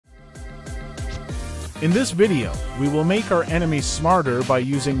In this video, we will make our enemies smarter by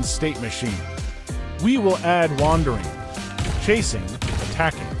using State Machine. We will add wandering, chasing,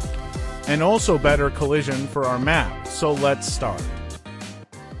 attacking, and also better collision for our map, so let's start.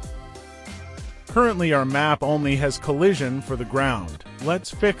 Currently our map only has collision for the ground.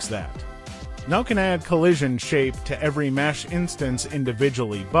 Let's fix that. Now can add collision shape to every mesh instance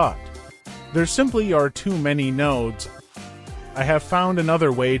individually, but there simply are too many nodes. I have found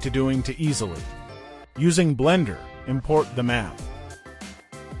another way to doing it easily. Using Blender, import the map.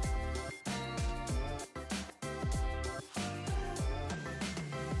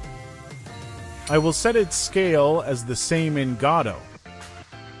 I will set its scale as the same in Godot.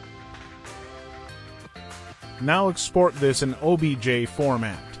 Now export this in OBJ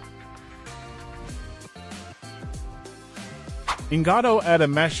format. In Godot, add a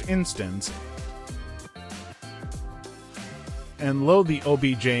mesh instance and load the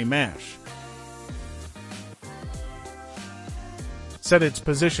OBJ mesh. Set its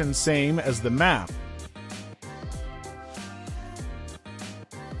position same as the map.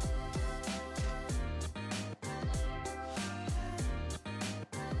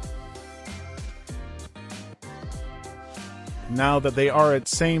 Now that they are at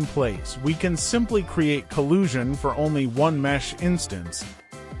same place, we can simply create collusion for only one mesh instance.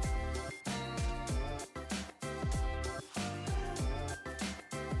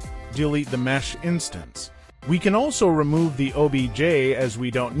 Delete the mesh instance. We can also remove the OBJ as we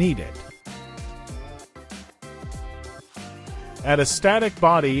don't need it. Add a static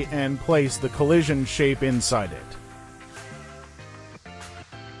body and place the collision shape inside it.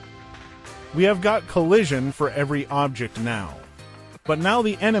 We have got collision for every object now. But now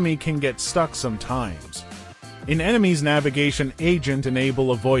the enemy can get stuck sometimes. In enemy's navigation agent,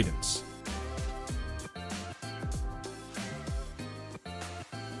 enable avoidance.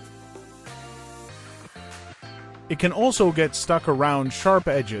 It can also get stuck around sharp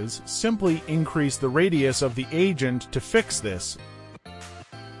edges. Simply increase the radius of the agent to fix this.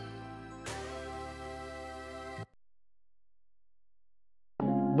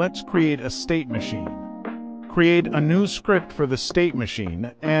 Let's create a state machine. Create a new script for the state machine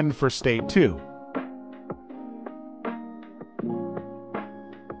and for state 2.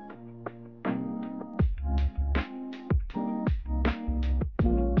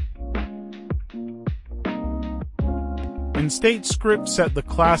 In state script, set the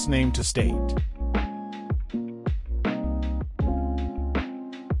class name to state.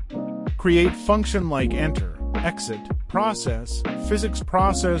 Create function like enter, exit, process, physics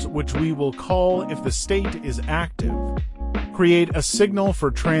process, which we will call if the state is active. Create a signal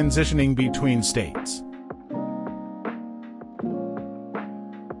for transitioning between states.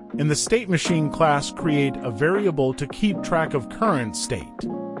 In the state machine class, create a variable to keep track of current state.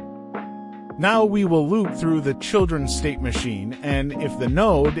 Now we will loop through the children's state machine, and if the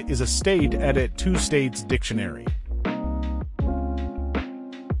node is a state, edit toStates dictionary.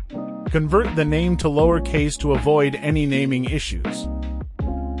 Convert the name to lowercase to avoid any naming issues.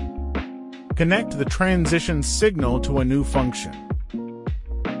 Connect the transition signal to a new function.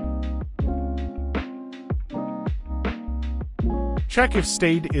 Check if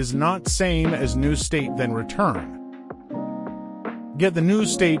state is not same as new state, then return. Get the new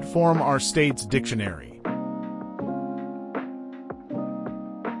state from our states dictionary.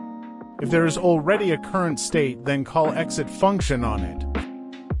 If there is already a current state, then call exit function on it.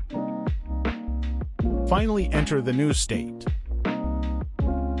 Finally, enter the new state.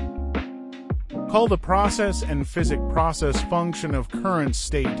 Call the process and physics process function of current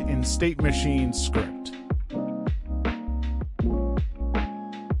state in state machine script.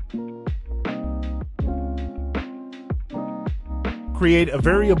 Create a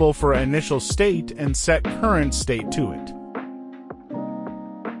variable for initial state and set current state to it.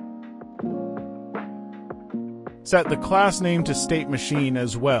 Set the class name to state machine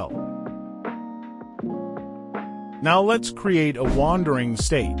as well. Now let's create a wandering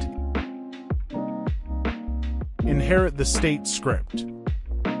state. Inherit the state script.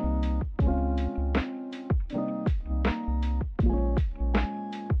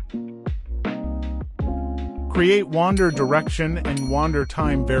 Create wander direction and wander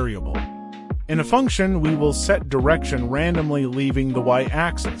time variable. In a function, we will set direction randomly, leaving the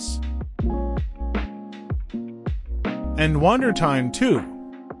y-axis. And wander time too.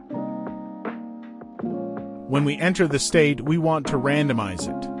 When we enter the state, we want to randomize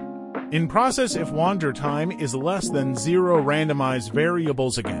it. In process, if wander time is less than 0, randomize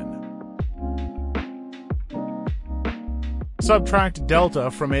variables again. Subtract delta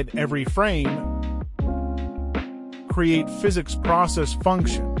from it every frame. Create physics process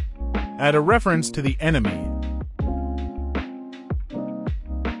function. Add a reference to the enemy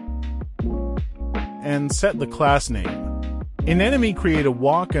and set the class name. In enemy, create a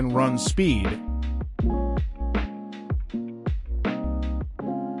walk and run speed.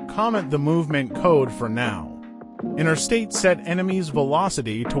 Comment the movement code for now. In our state, set enemy's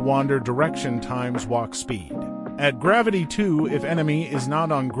velocity to wander direction times walk speed. Add gravity 2 if enemy is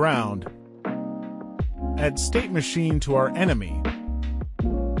not on ground. Add state machine to our enemy.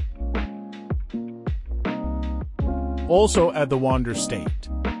 Also add the wander state.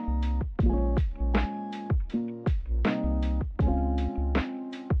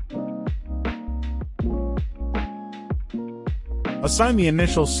 Assign the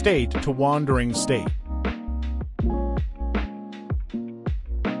initial state to wandering state.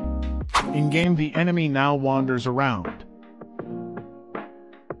 In-game, the enemy now wanders around.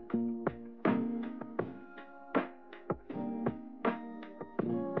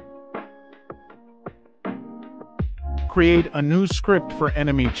 Create a new script for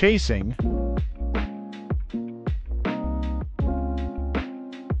enemy chasing.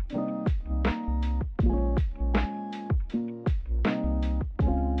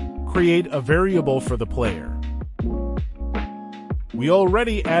 Create a variable for the player. We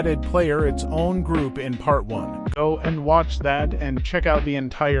already added player its own group in part 1. Go and watch that and check out the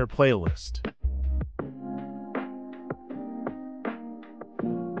entire playlist.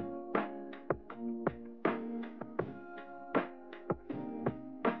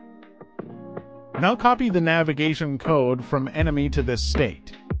 Now copy the navigation code from enemy to this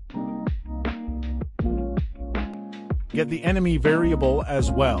state. Get the enemy variable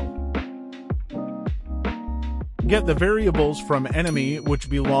as well. Get the variables from enemy which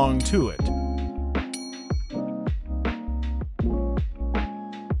belong to it.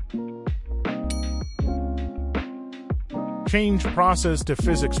 Change process to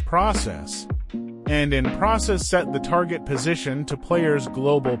physics process, and in process set the target position to player's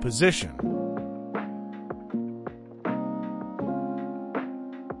global position.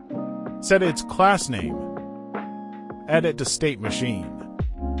 Set its class name. Add it to state machine.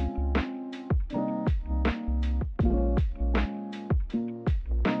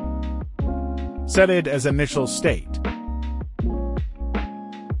 Set it as initial state.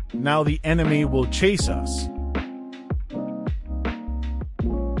 Now the enemy will chase us.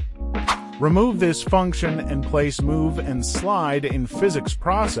 Remove this function and place move and slide in physics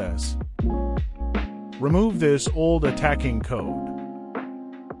process. Remove this old attacking code.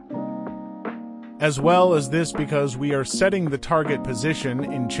 As well as this because we are setting the target position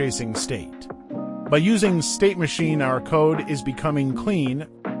in chasing state. By using state machine, our code is becoming clean.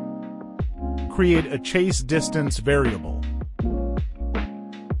 Create a chase distance variable.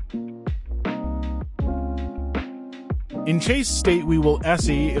 In chase state, we will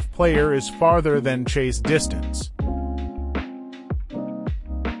SE if player is farther than chase distance.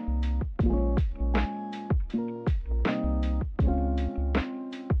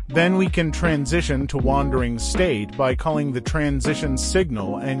 Then we can transition to wandering state by calling the transition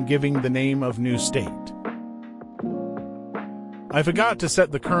signal and giving the name of new state. I forgot to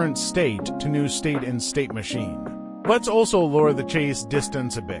set the current state to new state in state machine. Let's also lower the chase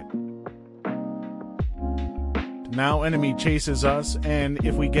distance a bit. Now enemy chases us, and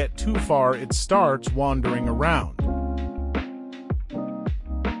if we get too far, it starts wandering around.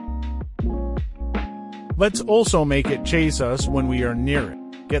 Let's also make it chase us when we are near it.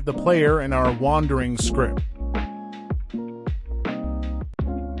 Get the player in our wandering script.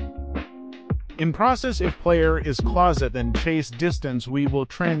 In process, if player is closet then chase distance, we will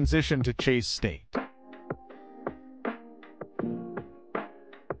transition to chase state.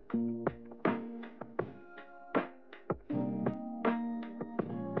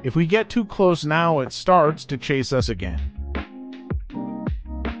 If we get too close now, it starts to chase us again.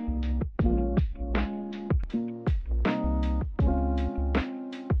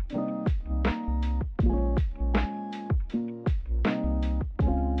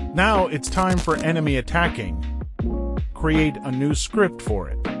 Now it's time for enemy attacking. Create a new script for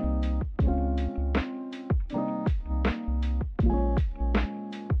it.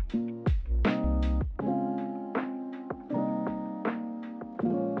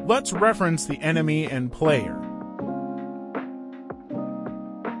 Let's reference the enemy and player.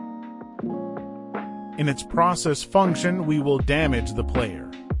 In its process function, we will damage the player.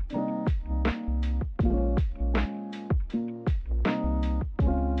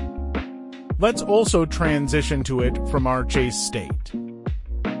 Let's also transition to it from our chase state.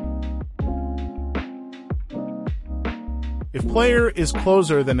 If player is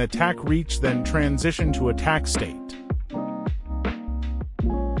closer than attack reach, then transition to attack state.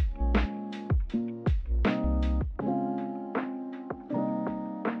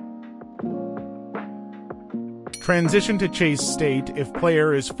 Transition to chase state if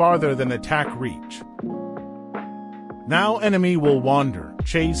player is farther than attack reach. Now enemy will wander,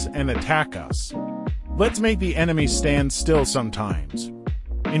 chase, and attack us. Let's make the enemy stand still sometimes.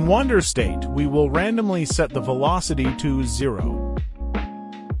 In wander state, we will randomly set the velocity to 0.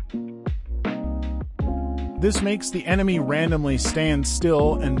 This makes the enemy randomly stand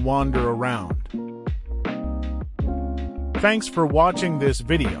still and wander around. Thanks for watching this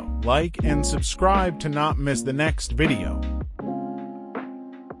video. Like and subscribe to not miss the next video.